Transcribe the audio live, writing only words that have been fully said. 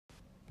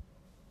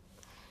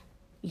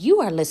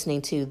You are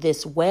listening to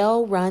This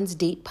Well Runs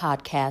Deep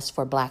podcast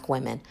for Black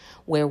women,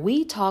 where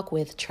we talk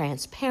with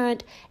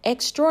transparent,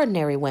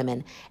 extraordinary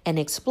women and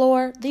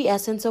explore the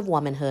essence of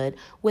womanhood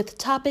with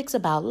topics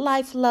about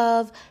life,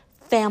 love,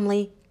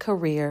 family,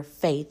 career,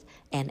 faith,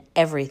 and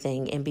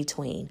everything in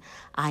between.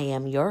 I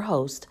am your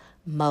host,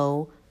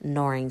 Mo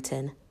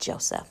Norrington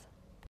Joseph.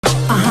 Work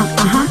it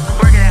out.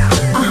 Work it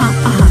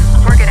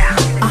out. Work it out. Work it out.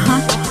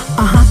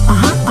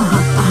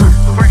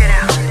 Work it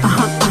out.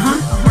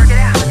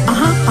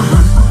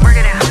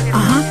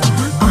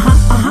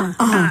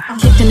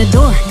 Kicked in the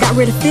door, got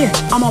rid of fear.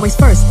 I'm always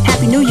first.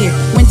 Happy New Year.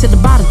 Went to the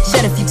bottom,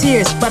 shed a few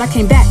tears, but I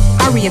came back.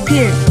 I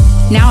reappeared.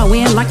 Now I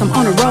win like I'm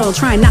on a roll,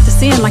 trying not to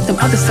sin like them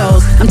other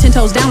souls. I'm 10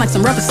 toes down like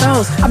some rubber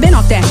soles. I've been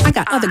off that. I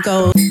got other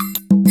goals.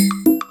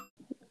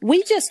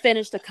 We just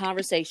finished a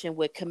conversation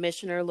with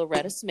Commissioner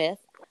Loretta Smith,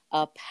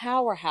 a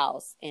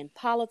powerhouse in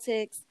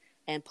politics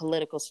and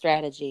political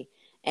strategy.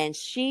 And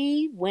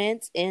she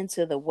went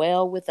into the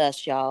well with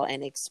us, y'all,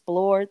 and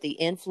explored the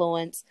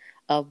influence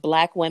of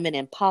Black women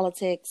in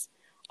politics,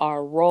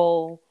 our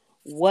role,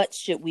 what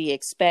should we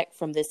expect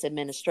from this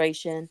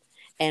administration,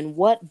 and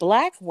what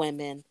Black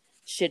women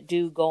should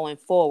do going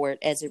forward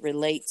as it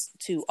relates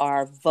to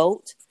our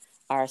vote,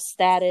 our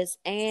status,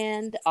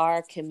 and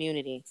our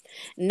community.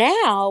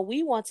 Now,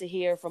 we want to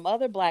hear from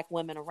other Black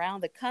women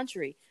around the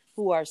country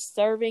who are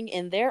serving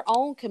in their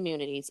own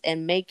communities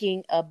and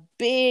making a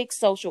big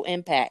social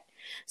impact.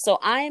 So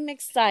I am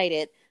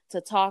excited to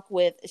talk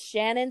with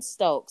Shannon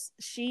Stokes.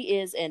 She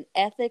is an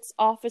ethics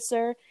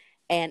officer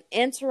and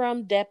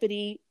interim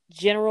deputy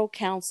general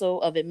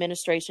counsel of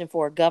administration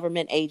for a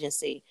government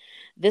agency.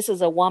 This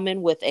is a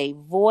woman with a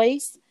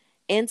voice,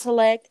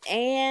 intellect,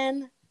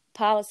 and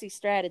policy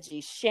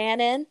strategy.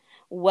 Shannon,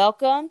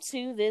 welcome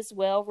to This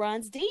Well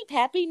Runs Deep.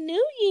 Happy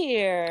New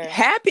Year.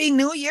 Happy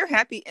New Year.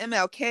 Happy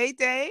MLK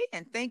Day.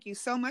 And thank you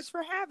so much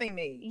for having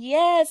me.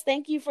 Yes,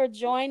 thank you for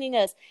joining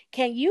us.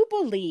 Can you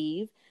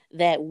believe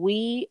that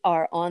we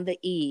are on the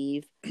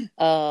eve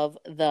of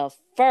the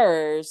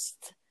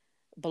first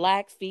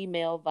Black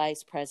female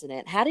vice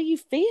president? How do you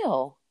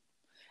feel?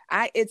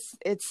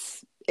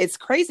 It's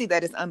crazy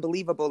that it's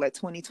unbelievable at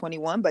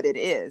 2021, but it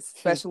is,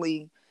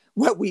 especially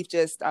what we've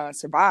just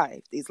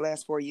survived these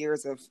last 4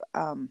 years of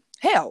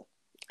hell.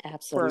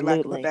 Absolutely. For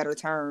lack of a better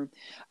term.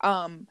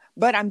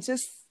 But I'm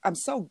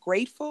so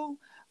grateful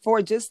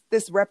for just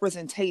this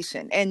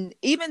representation. And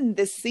even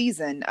this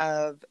season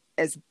of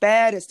as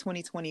bad as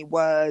 2020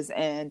 was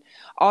and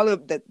all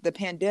of the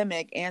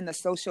pandemic and the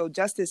social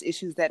justice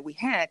issues that we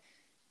had,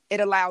 it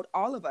allowed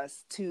all of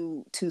us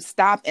to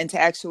stop and to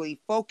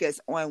actually focus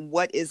on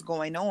what is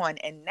going on.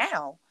 And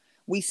now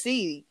we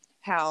see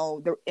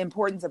how the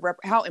importance of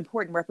how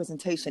important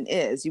representation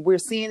is. We're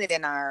seeing it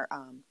in our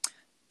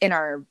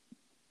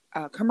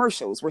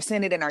commercials. We're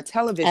seeing it in our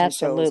television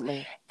shows,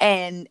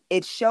 and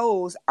it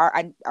shows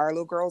our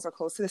little girls are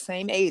close to the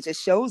same age. It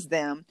shows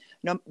them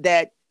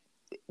that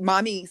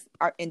mommy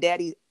and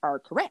daddy are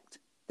correct.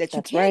 That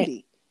you can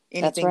be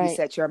anything you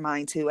set your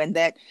mind to, and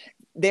that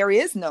there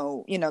is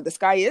no, the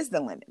sky is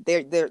the limit.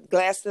 There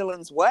glass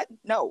ceilings. What?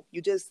 No,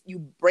 you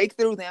break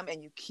through them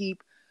and you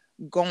keep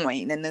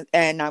going.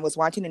 And I was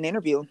watching an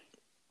interview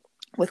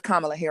with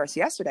Kamala Harris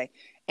yesterday,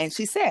 and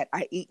she said,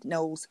 I eat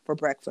nose for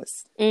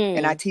breakfast.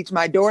 And I teach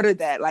my daughter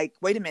that, like,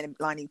 wait a minute,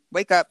 Lonnie,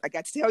 wake up. I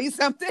got to tell you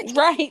something.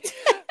 Right.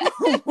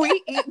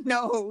 We eat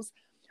nose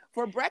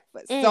for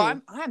breakfast.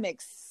 So I'm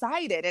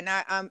excited. And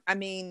I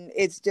mean,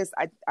 it's just,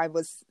 I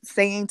was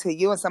saying to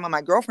you and some of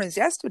my girlfriends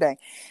yesterday,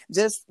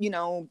 just,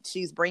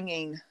 she's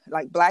bringing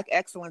like Black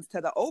excellence to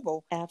the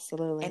Oval.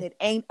 Absolutely. And it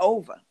ain't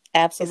over.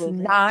 Absolutely.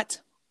 It's not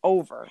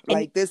over.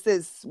 And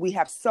we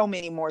have so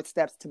many more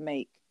steps to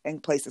make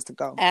and places to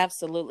go.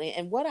 Absolutely.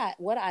 And what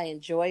I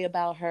enjoy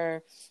about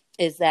her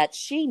is that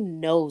she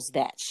knows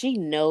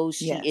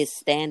she is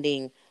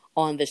standing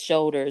on the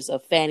shoulders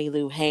of Fannie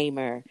Lou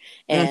Hamer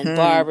and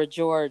Barbara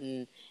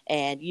Jordan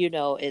and,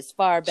 as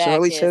far back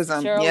Shirley as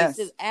Chisholm.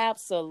 Chisholm.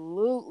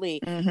 Absolutely.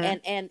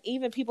 And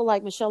even people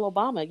like Michelle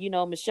Obama,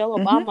 Michelle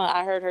Obama,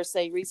 I heard her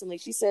say recently,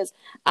 she says,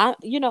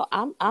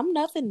 I'm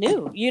nothing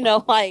new,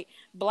 like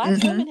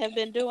Black women have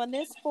been doing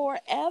this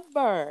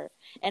forever.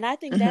 And I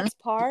think that's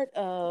part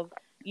of,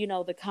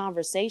 the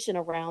conversation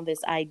around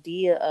this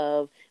idea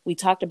of, we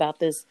talked about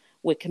this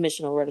with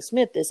Commissioner Loretta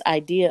Smith, this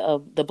idea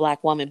of the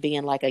Black woman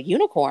being like a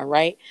unicorn,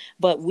 right?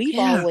 But we've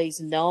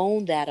always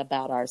known that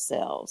about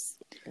ourselves,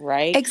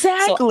 right?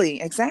 Exactly.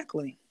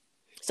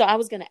 So I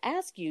was going to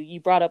ask you,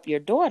 you brought up your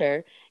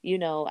daughter,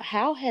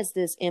 how has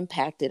this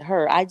impacted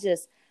her? I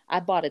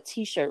bought a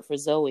t-shirt for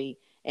Zoe,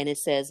 and it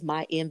says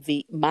my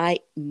MVP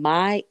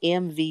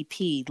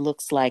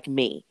looks like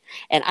me,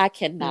 and I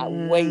cannot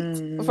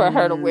wait for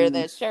her to wear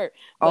that shirt.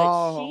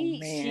 But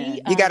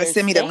she you got to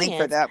send me the link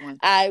for that one.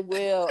 I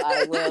will.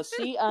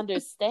 She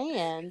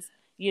understands,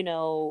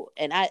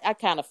 and I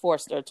kind of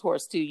forced her, of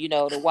course, too,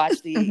 to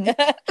watch the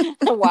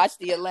to watch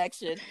the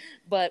election.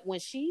 But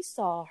when she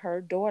saw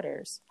her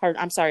nieces,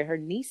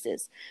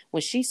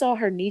 when she saw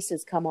her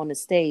nieces come on the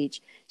stage,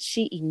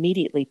 she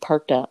immediately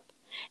perked up.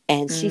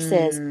 And she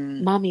says,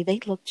 Mommy, they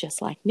look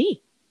just like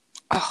me.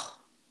 Oh,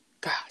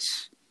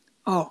 gosh.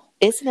 Oh,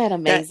 isn't that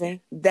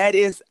amazing? That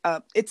is,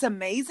 it's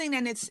amazing.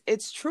 And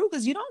it's true,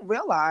 because you don't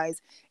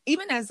realize,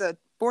 even as a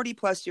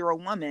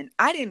 40-plus-year-old woman,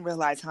 I didn't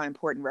realize how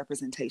important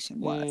representation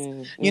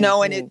was, you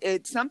know, and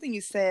it's something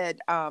you said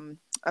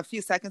a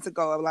few seconds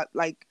ago,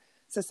 like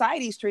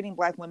society's treating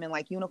Black women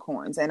like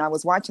unicorns. And I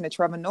was watching a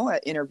Trevor Noah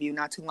interview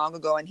not too long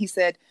ago, and he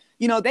said,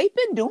 you know, they've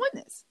been doing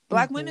this.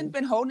 Black women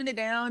been holding it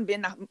down,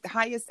 been the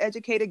highest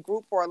educated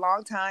group for a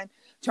long time,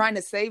 trying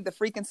to save the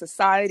freaking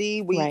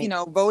society. We, you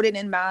know, voted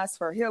en masse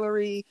for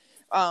Hillary.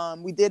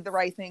 We did the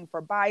right thing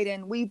for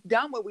Biden. We've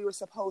done what we were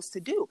supposed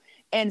to do.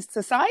 And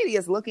society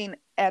is looking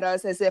at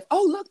us as if,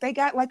 oh, look, they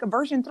got like a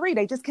version 3.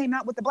 They just came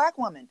out with the Black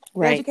woman,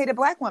 the educated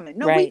Black woman.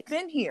 No, we've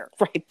been here.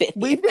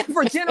 We've been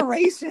for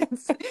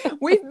generations.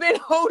 We've been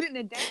holding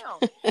it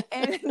down.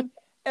 And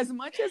as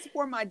much as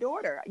for my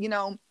daughter, you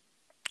know,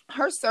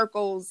 her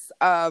circles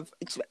of,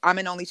 I'm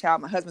an only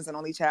child, my husband's an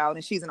only child,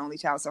 and she's an only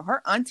child. So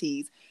her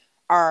aunties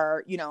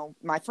are, you know,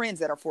 my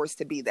friends that are forced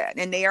to be that.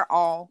 And they are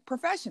all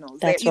professionals.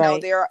 That's you know,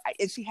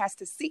 and she has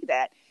to see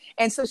that.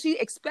 And so she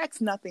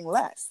expects nothing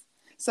less.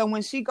 So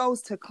when she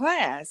goes to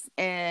class,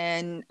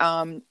 and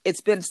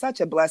it's been such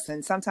a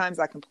blessing. Sometimes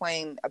I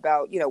complain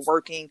about, you know,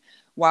 working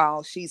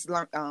while she's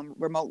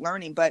remote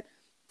learning, but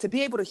to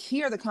be able to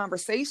hear the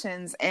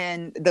conversations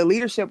and the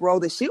leadership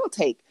role that she'll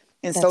take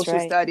in social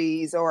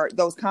studies or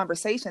those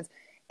conversations,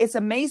 it's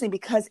amazing,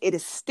 because it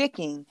is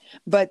sticking.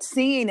 But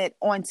seeing it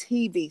on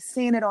TV,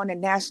 seeing it on a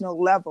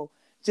national level,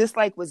 just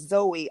like with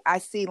Zoe, I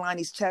see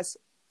Lonnie's chest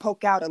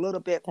poke out a little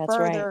bit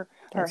further.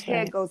 Her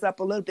head goes up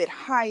a little bit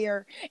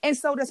higher. And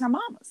so does her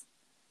mama's,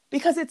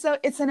 because it's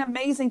an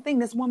amazing thing.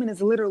 This woman is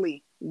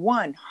literally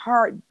one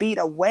heartbeat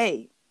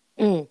away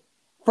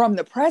from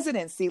the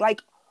presidency.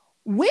 Like,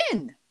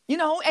 when, you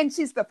know, and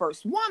she's the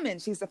first woman.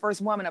 She's the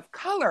first woman of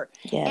color.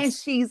 And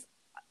she's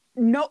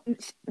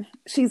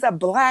a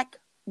Black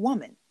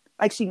woman.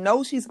 Like, she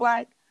knows she's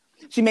Black.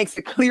 She makes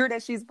it clear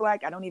that she's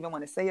Black. I don't even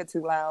want to say it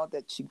too loud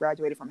that she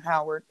graduated from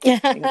Howard.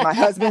 My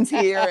husband's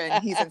here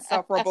and he's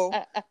insufferable,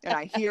 and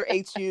I hear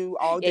HU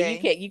all day.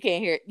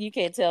 You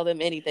can't tell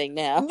them anything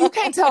now. You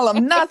can't tell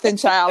them nothing,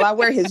 child. I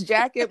wear his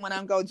jacket when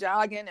I'm go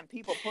jogging, and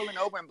people pulling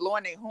over and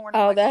blowing their horn.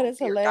 Oh, like, that is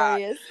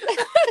hilarious.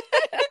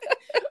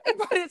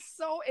 But it's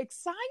so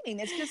exciting.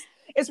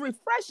 It's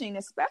refreshing,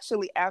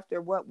 especially after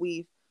what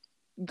we've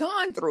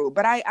gone through.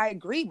 But I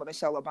agree with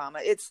Michelle Obama.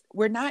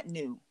 We're not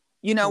new.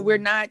 You know, we're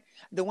not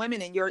the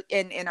women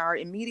in our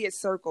immediate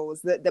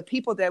circles, the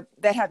people that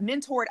have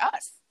mentored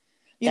us.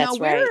 You know,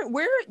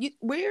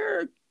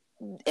 we're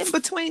in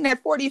between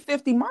that 40,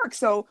 50 mark.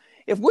 So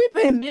if we've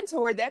been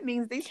mentored, that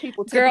means these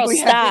people typically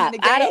have been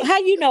in the game. How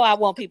you know I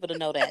want people to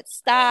know that?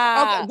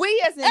 Stop.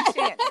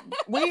 Okay,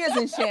 we as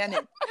in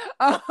Shannon.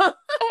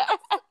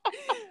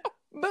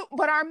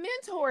 But our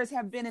mentors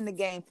have been in the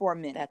game for a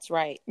minute. That's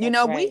right.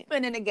 We've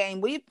been in the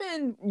game. We've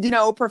been,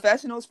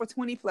 professionals for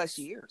 20 plus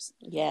years.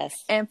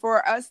 Yes. And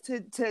for us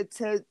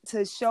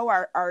to show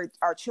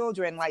our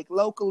children, like,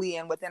 locally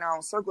and within our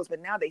own circles,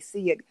 but now they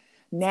see it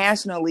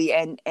nationally.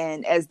 And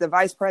as the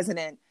vice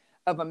president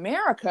of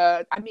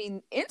America, I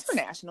mean,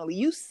 internationally,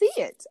 you see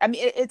it. I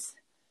mean, it's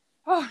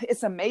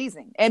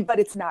amazing. But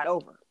it's not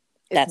over.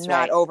 It's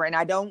not over. And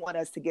I don't want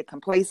us to get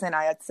complacent.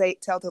 I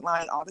tell the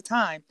line all the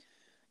time,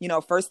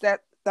 first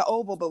at the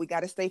Oval, but we got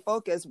to stay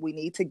focused. We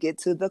need to get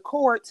to the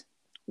court.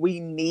 We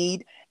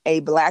need a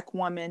Black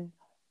woman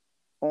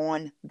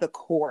on the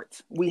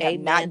court. We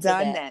have not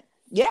done that.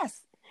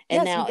 Yes.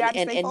 And now, we got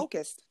to stay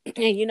focused.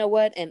 And you know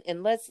what?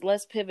 And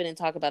let's pivot and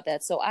talk about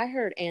that. So I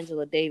heard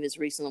Angela Davis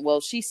recently.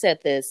 Well, she said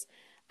this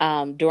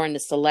during the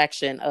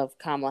selection of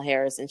Kamala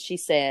Harris, and she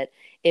said,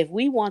 if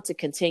we want to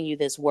continue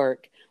this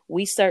work,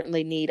 we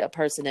certainly need a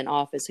person in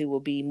office who will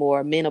be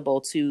more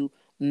amenable to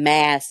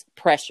mass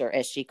pressure,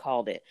 as she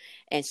called it.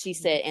 And she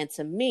said, and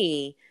to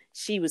me,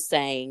 she was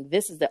saying,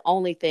 this is the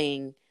only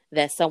thing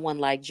that someone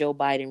like Joe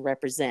Biden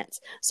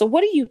represents. So what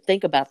do you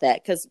think about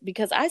that?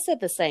 Because I said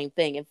the same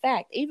thing. In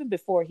fact, even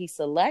before he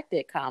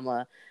selected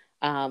Kamala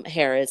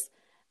Harris,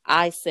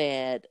 I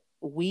said,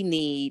 we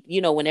need,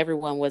 when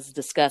everyone was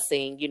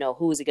discussing,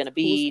 who is he going to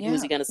be,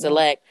 who's he going to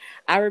select.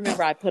 I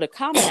remember I put a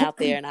comment out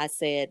there and I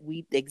said,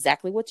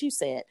 exactly what you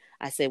said.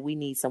 I said, we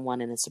need someone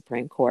in the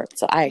Supreme Court.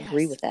 So I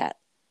agree with that.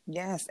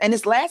 Yes. And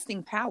it's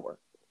lasting power,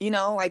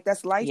 like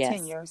that's life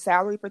tenure,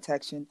 salary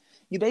protection.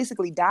 You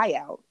basically die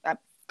out.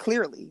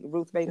 Clearly,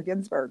 Ruth Bader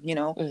Ginsburg,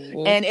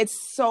 and it's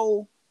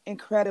so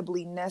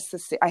incredibly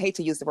necessary. I hate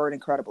to use the word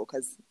incredible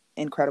because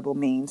incredible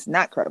means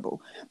not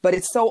credible, but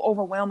it's so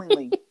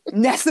overwhelmingly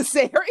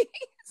necessary.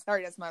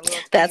 Sorry, that's my little.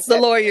 That's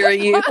the lawyer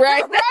in you,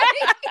 right? Right.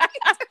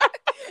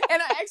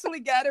 And I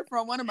actually got it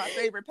from one of my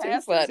favorite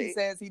pastors. He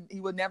says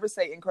he would never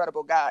say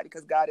incredible God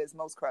because God is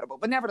most credible.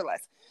 But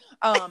nevertheless,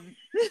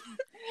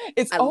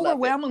 it's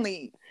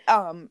overwhelmingly,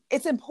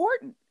 it's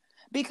important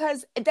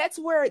because that's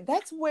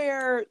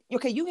where,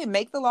 okay, you can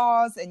make the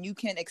laws and you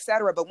can, et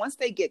cetera. But once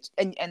they get,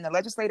 and the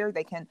legislator,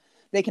 they can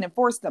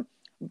enforce them.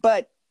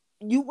 But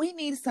we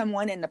need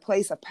someone in the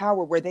place of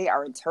power where they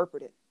are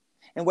interpreted,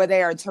 and where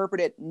they are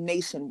interpreted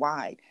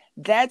nationwide.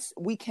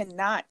 We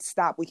cannot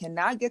stop. We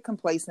cannot get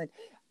complacent.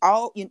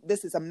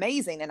 This is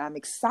amazing, and I'm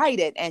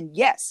excited. And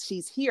yes,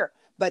 she's here,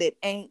 but it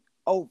ain't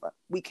over.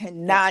 We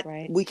cannot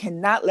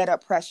let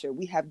up pressure.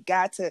 We have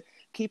got to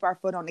keep our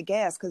foot on the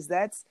gas, because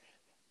that's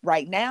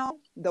right now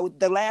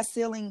the last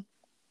ceiling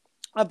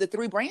of the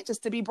three branches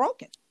to be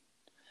broken.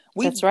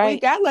 We've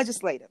got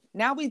legislative.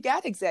 Now we've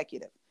got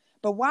executive.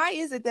 But why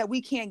is it that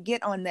we can't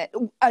get on a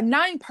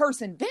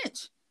 9-person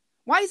bench?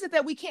 Why is it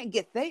that we can't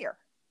get there?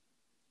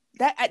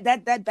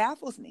 That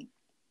baffles me.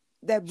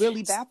 That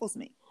really baffles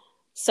me.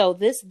 So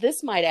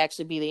this might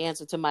actually be the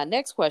answer to my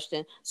next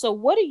question. So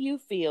what do you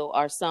feel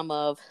are some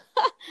of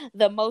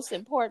the most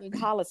important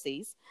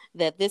policies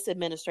that this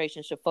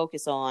administration should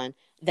focus on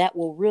that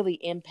will really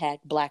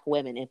impact Black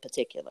women in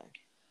particular?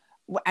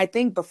 Well, I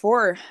think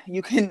before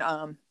you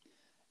can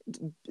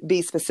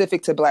be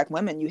specific to Black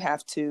women, you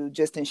have to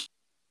just ensure.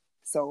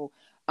 So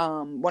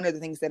one of the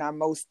things that I'm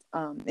most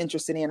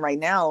interested in right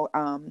now,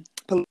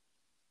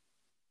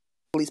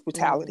 police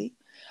brutality.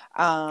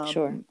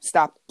 Sure.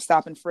 Stop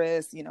and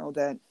frisk,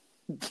 the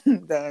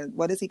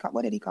what did he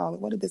call it?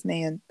 What did this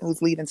man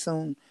who's leaving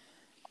soon?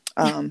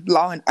 I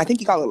think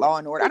he called it law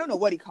and order. I don't know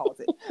what he calls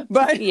it,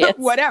 but yes.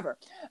 Whatever.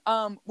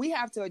 We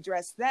have to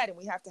address that, and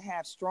we have to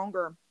have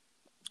stronger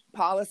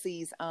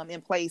policies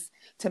in place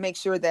to make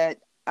sure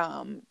that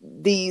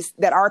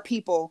that our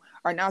people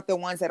are not the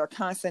ones that are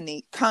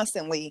constantly,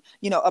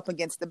 up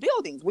against the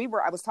buildings.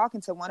 I was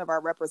talking to one of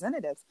our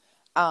representatives,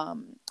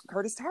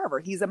 Curtis Tarver.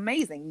 He's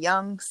amazing,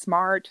 young,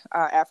 smart,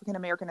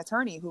 African-American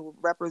attorney who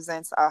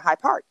represents Hyde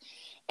Park.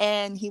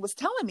 And he was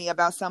telling me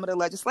about some of the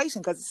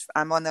legislation, because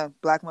I'm on the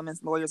Black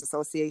Women's Lawyers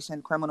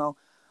Association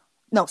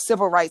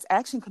Civil Rights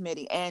Action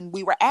Committee. And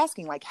we were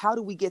asking, how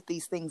do we get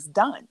these things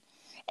done?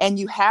 And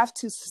you have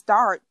to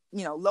start,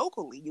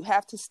 locally. You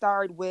have to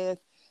start with,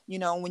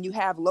 when you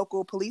have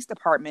local police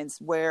departments,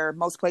 where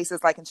most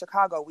places, like in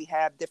Chicago, we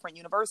have different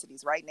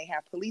universities, right? And they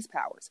have police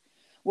powers.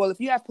 Well,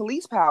 if you have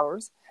police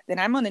powers, then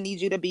I'm going to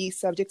need you to be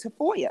subject to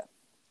FOIA,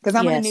 because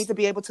I'm going to need to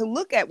be able to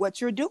look at what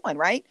you're doing,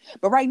 right?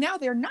 But right now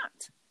they're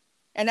not.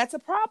 And that's a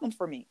problem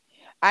for me.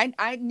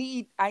 I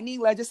need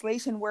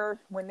legislation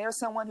where when there's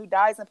someone who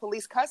dies in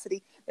police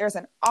custody, there's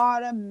an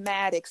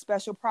automatic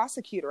special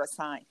prosecutor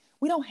assigned.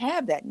 We don't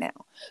have that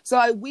now.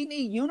 So we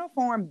need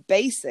uniform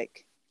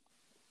basic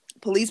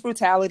police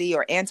brutality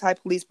or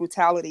anti-police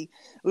brutality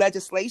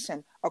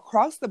legislation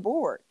across the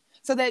board,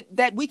 so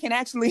that we can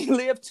actually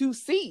live to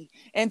see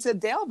and to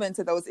delve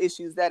into those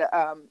issues that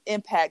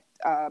impact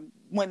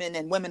women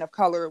and women of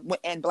color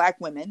and Black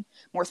women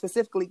more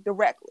specifically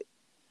directly.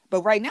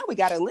 But right now we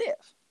got to live.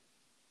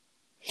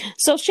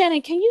 So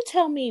Shannon, can you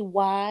tell me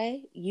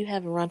why you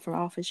haven't run for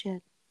office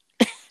yet?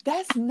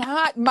 That's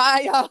not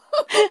my.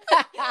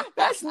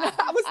 That's not.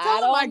 I was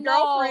telling my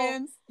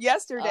girlfriends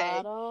yesterday.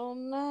 I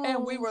don't know.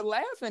 And we were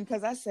laughing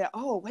because I said,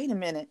 "Oh, wait a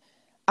minute.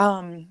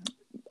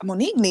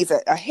 Monique needs a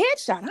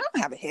headshot. I don't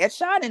have a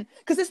headshot, and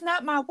because it's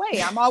not my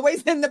way. I'm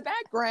always in the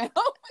background,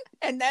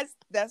 and that's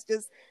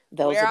just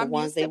those are the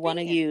ones they want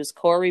to use.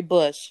 Cori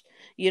Bush.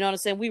 You know what I'm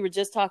saying? We were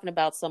just talking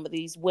about some of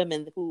these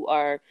women who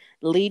are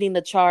leading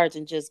the charge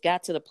and just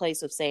got to the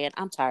place of saying,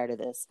 "I'm tired of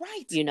this."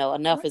 Right.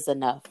 Enough is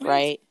enough.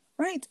 Right.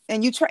 Right.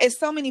 And you try, it's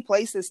so many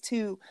places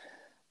to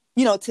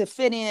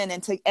fit in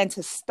and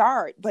to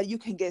start, but you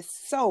can get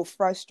so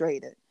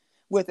frustrated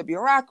with the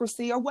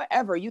bureaucracy or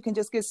whatever. You can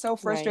just get so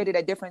frustrated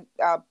at different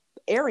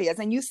areas.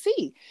 And you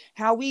see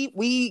how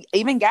we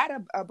even got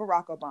a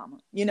Barack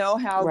Obama,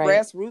 how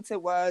grassroots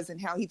it was,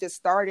 and how he just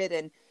started,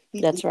 and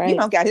he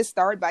got his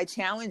start by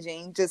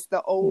challenging just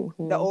the old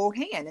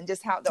hand, and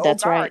just how the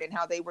old guard, and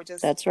how they were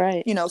just,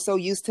 so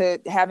used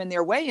to having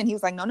their way. And he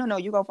was like, no,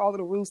 you're going to follow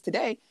the rules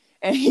today.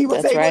 And he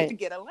was able to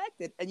get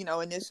elected,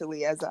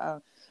 initially as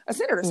a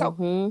senator.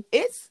 So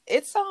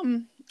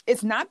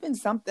it's not been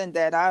something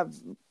that I've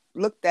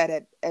looked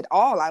at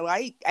all. I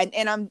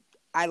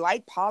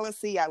like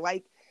policy. I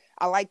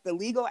like the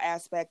legal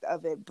aspect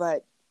of it,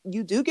 but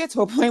you do get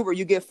to a point where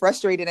you get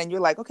frustrated and you're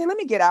like, okay, let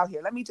me get out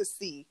here. Let me just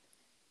see,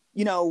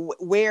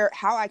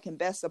 how I can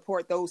best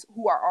support those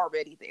who are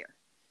already there.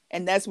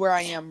 And that's where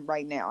I am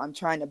right now. I'm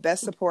trying to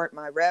best support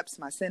my reps,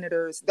 my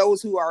senators,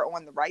 those who are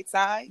on the right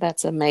side.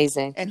 That's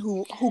amazing. And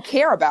who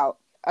care about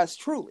us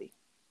truly,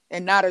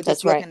 and not are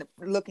just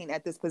looking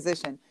at this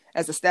position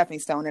as a stepping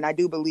stone. And I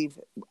do believe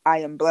I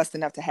am blessed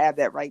enough to have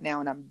that right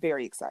now. And I'm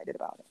very excited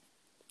about it.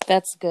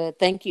 That's good.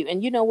 Thank you.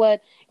 And you know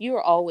what?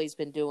 You've always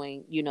been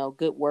doing,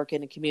 good work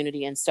in the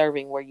community and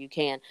serving where you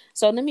can.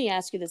 So let me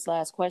ask you this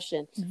last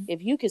question. Mm-hmm.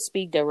 If you could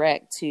speak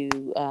direct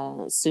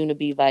to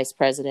soon-to-be Vice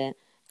President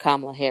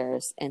Kamala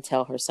Harris and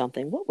tell her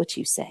something, what would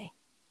you say?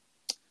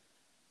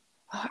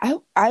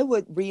 I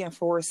would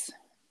reinforce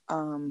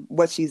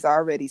what she's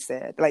already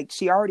said. Like,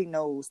 she already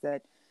knows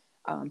that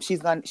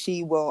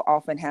she will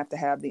often have to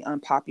have the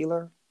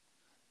unpopular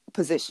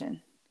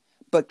position,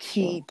 but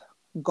keep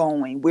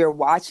going. We're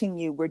watching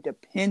you. We're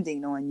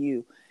depending on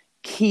you.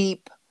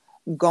 Keep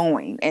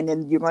going. And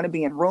then you're going to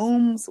be in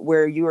rooms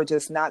where you are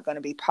just not going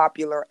to be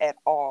popular at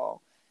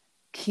all.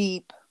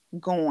 Keep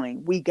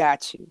going. We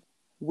got you.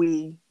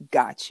 We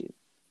got you.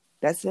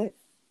 That's it.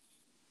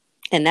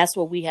 And that's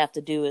what we have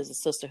to do as a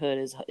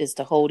sisterhood is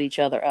to hold each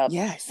other up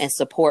and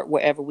support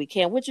wherever we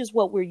can, which is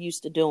what we're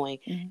used to doing,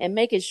 and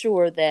making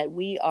sure that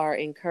we are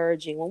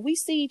encouraging when we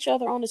see each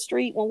other on the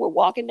street, when we're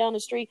walking down the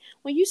street,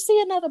 when you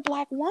see another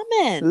Black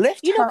woman,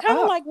 lift her kind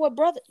of up. like what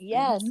brother,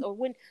 or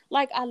when,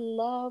 like, I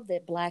love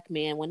that Black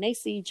men, when they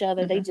see each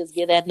other, they just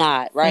give that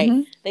nod,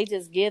 right? They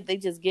just give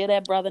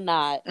that brother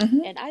nod.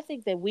 And I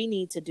think that we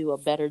need to do a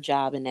better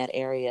job in that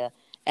area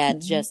at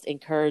just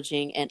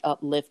encouraging and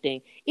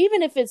uplifting,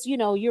 even if it's,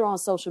 you're on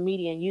social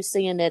media and you're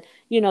seeing that,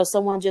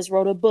 someone just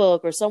wrote a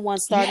book or someone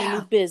started a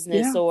new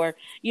business or,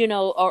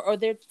 or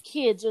their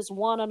kid just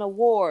won an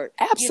award.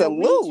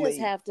 Absolutely.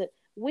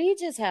 We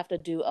just have to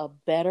do a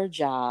better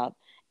job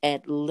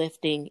at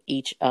lifting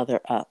each other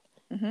up.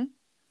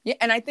 Yeah.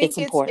 And I think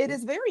it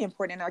is very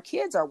important. And our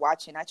kids are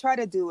watching. I try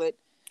to do it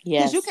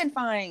because you can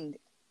find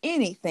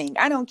anything.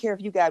 I don't care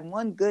if you got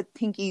one good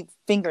pinky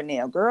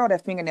fingernail. Girl,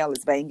 that fingernail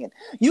is banging.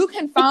 You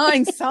can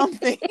find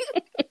something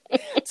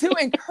to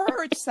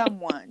encourage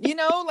someone,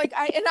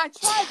 I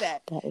try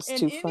that. That is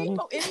too funny.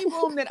 Any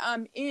room that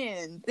I'm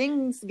in,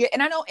 things get,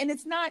 and I know, and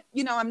it's not,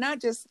 I'm not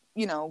just,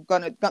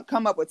 gonna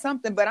come up with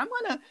something, but I'm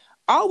gonna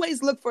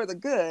always look for the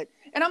good,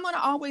 and I'm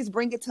gonna always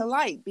bring it to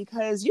light,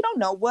 because you don't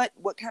know what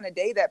kind of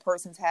day that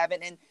person's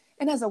having.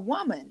 And as a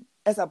woman,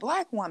 as a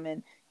Black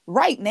woman,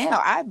 right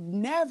now, I've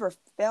never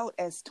felt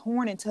as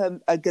torn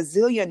into a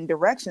gazillion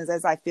directions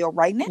as I feel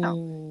right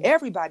now.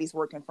 Everybody's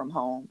working from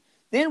home.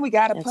 Then we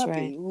got a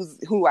puppy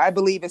who I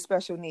believe is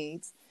special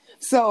needs.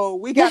 So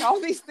we got all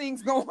these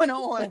things going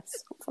on.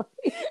 So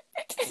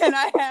and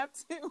I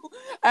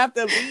have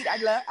to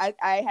lead.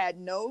 I had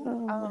no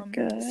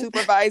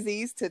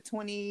supervisees to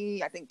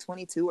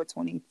 22 or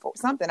 24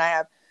 something.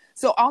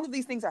 So all of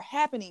these things are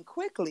happening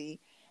quickly.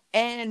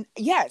 And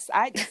yes,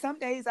 some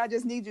days I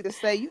just need you to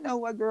say, you know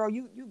what, girl,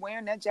 you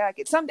wearing that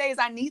jacket. Some days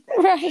I need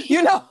that,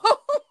 right.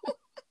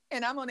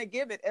 And I'm going to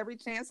give it every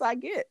chance I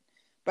get.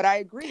 But I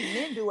agree.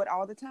 Men do it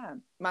all the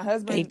time. My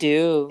husband. They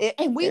do.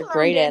 And we They're learned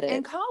great it at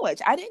in college.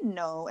 I didn't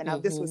know.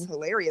 And this was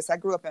hilarious. I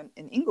grew up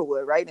in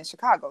Inglewood, right, in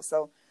Chicago.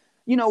 So,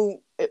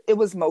 it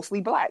was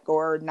mostly Black,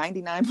 or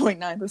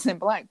 99.9%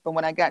 Black. But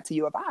when I got to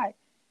U of I,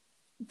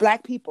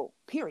 Black people,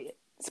 period,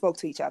 spoke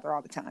to each other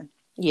all the time.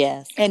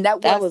 Yes. And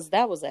that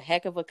was a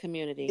heck of a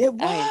community. It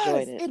was. I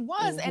enjoyed it. It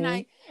was.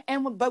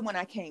 But when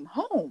I came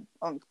home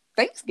on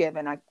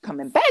Thanksgiving, I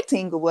coming back to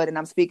Inglewood, and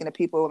I'm speaking to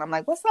people, and I'm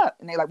like, what's up?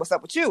 And they're like, what's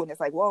up with you? And it's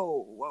like,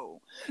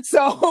 whoa.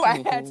 So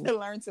I had to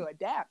learn to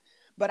adapt.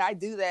 But I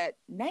do that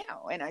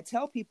now. And I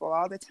tell people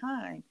all the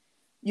time,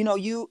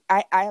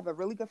 I have a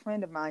really good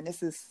friend of mine.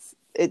 This is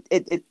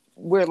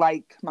we're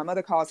like, my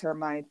mother calls her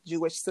my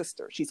Jewish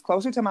sister. She's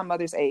closer to my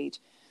mother's age.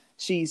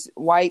 She's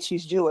white,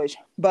 she's Jewish,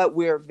 but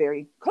we're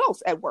very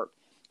close at work.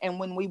 And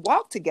when we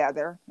walk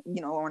together,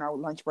 on our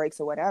lunch breaks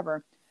or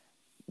whatever,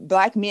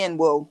 Black men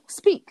will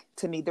speak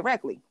to me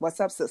directly. What's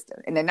up,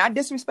 sister? And they're not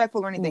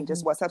disrespectful or anything,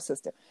 just what's up,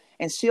 sister?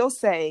 And she'll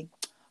say,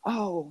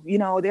 oh,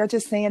 they're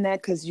just saying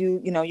that because you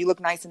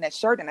look nice in that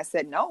shirt. And I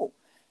said, no,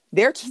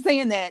 they're just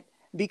saying that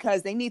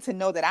because they need to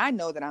know that I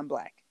know that I'm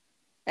Black.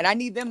 And I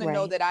need them to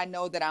know that I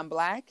know that I'm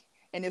Black.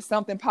 And if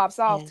something pops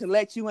off, to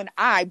let you and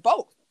I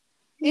both.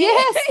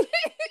 Yes.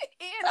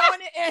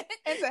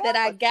 and that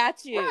I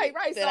got you.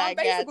 Right. So I'm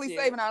basically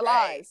saving our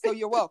lives. So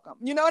you're welcome.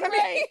 You know what I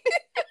mean?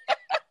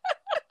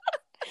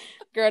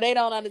 Girl, they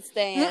don't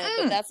understand,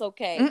 but that's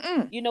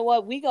okay. You know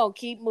what? We're going to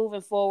keep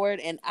moving forward.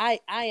 And I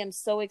am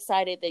so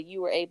excited that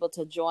you were able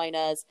to join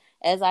us.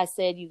 As I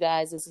said, you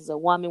guys, this is a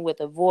woman with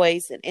a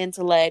voice and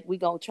intellect. We're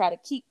going to try to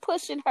keep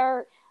pushing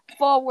her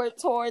forward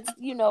towards,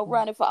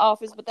 running for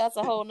office, but that's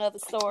a whole nother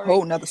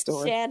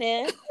story.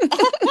 Shannon.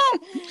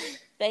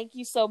 Thank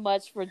you so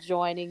much for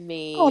joining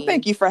me. Oh,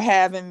 thank you for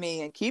having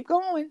me, and keep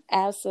going.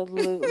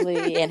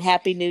 Absolutely. And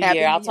Happy New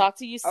Year. I'll talk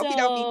to you soon. Okie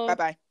dokie.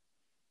 Bye-bye.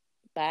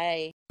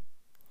 Bye.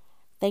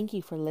 Thank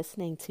you for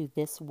listening to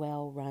This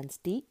Well Runs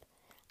Deep.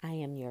 I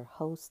am your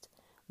host,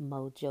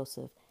 Mo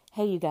Joseph.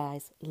 Hey, you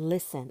guys,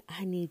 listen,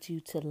 I need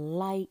you to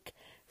like,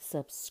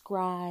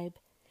 subscribe,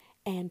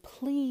 and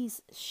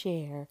please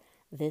share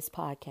this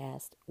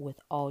podcast with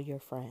all your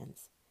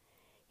friends.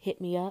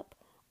 Hit me up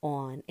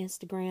on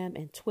Instagram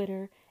and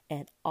Twitter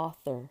at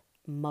author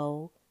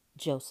Mo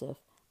Joseph.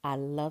 I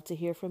love to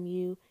hear from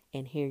you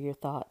and hear your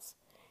thoughts.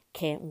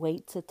 Can't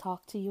wait to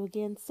talk to you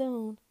again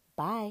soon.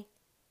 Bye.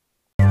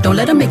 Don't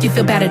let them make you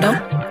feel better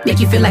though. Make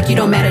you feel like you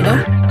don't matter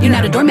though. You're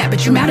not a doormat,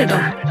 but you matter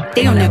though.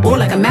 They on that board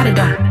like a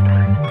matador.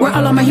 Where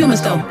all of my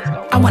humans though?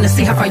 I want to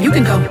see how far you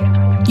can go.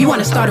 You want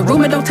to start a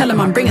rumor though? Tell them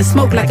I'm bringing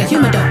smoke like a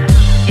humidor.